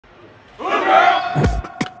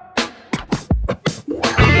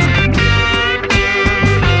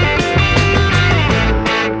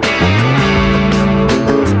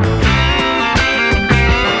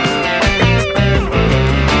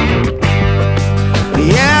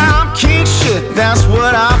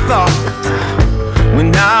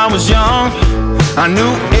I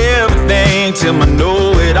knew everything till my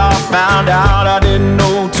know-it-all found out I didn't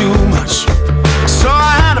know too much. So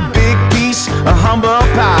I had a big piece of humble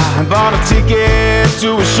pie, bought a ticket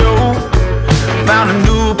to a show, found a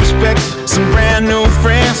new perspective, some brand new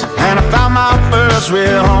friends, and I found my first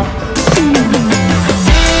real home.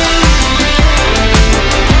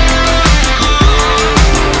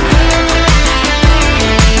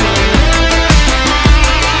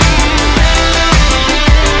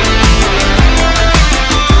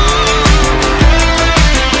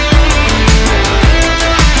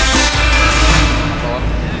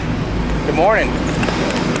 Good morning.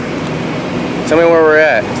 Tell me where we're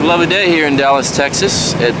at. It's a lovely day here in Dallas,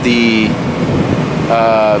 Texas at the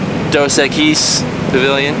Dos Equis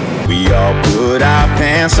Pavilion. We all put our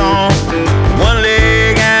pants on, one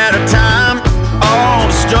leg at a time. All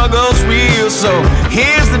the struggle's real, so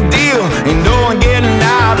here's the deal, ain't no one getting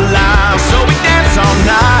out of line. So we dance all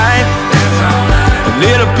night, a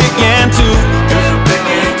little pick and two.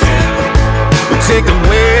 We take the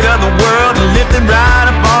weight of the world and lift it right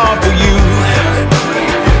up off of you.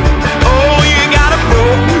 Oh, you got a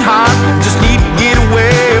broken heart, just need to get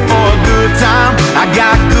away for a good time. I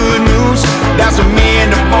got good news, that's what me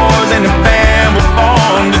and the boys and the band were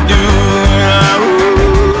born to do.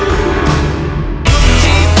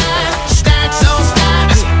 Stacks on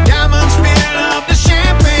stacks, diamonds fill up the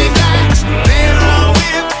champagne glass. They're all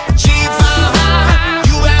with G5 high.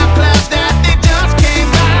 You have class that they just came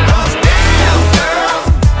by. 'Cause damn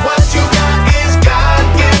girl, what you got is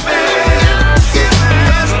God-given.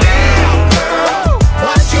 'Cause damn girl,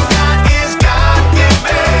 what you got is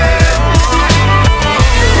God-given.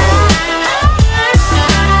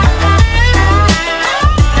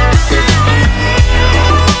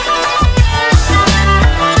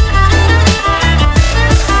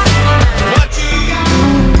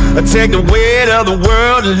 Take the weight of the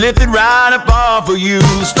world and lift it right up off of you.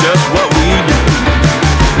 It's just what we do.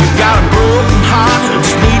 You got a broken heart,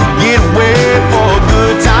 just need to get away for a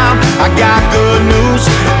good time. I got good news,